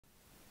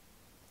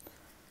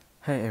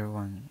Hey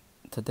everyone,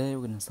 today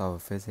we're gonna solve a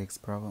physics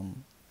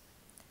problem,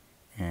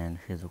 and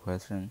here's the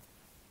question.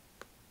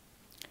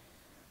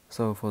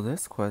 So for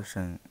this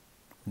question,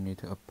 we need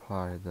to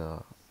apply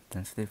the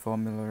density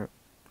formula,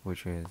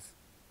 which is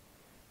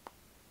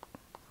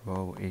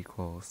rho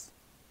equals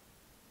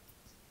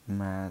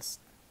mass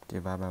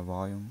divided by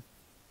volume.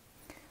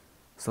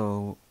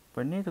 So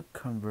we need to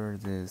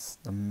convert the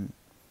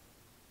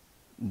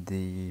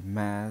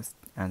mass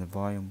and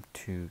volume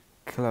to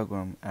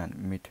kilogram and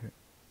meter.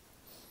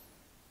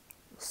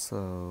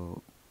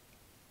 So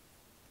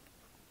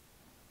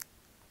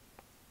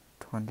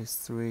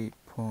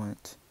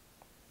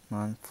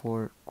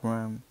 23.94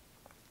 gram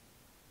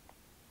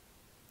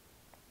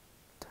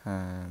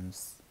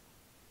times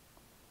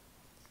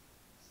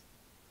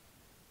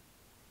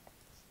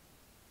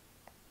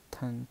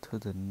 10 to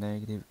the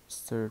negative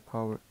third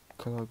power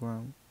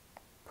kilogram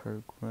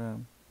per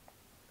gram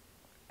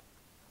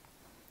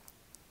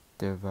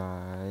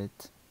divide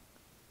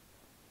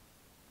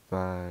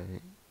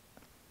by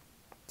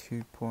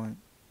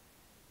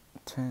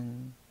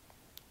 2.10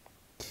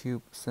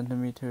 cube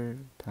centimeter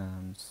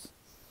times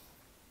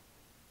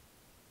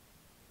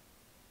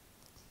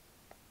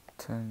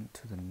 10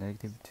 to the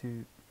negative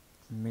 2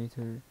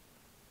 meter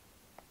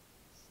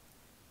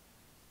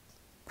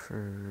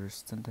per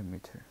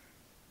centimeter.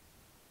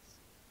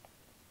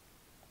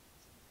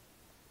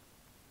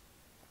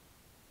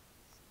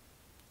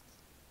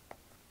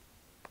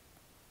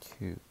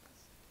 Cube.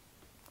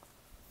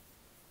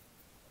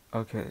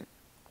 Okay,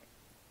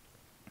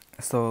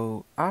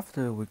 so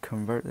after we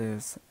convert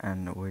this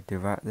and we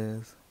divide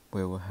this,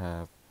 we will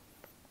have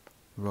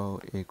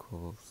rho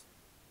equals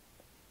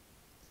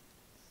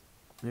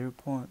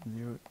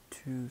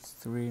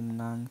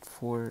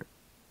 0.02394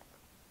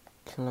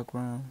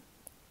 kilogram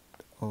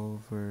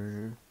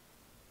over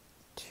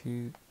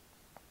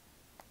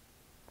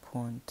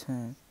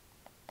 2.10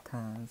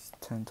 times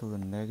 10 to the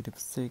negative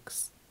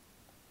 6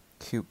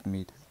 cube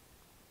meter,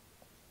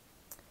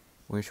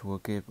 which will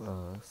give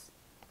us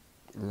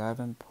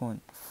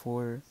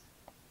 11.4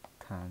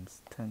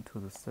 times 10 to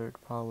the third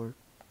power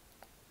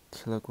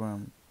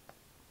kilogram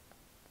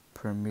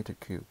per meter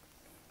cube.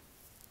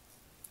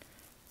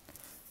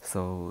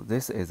 So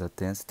this is a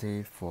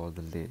density for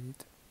the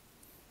lead.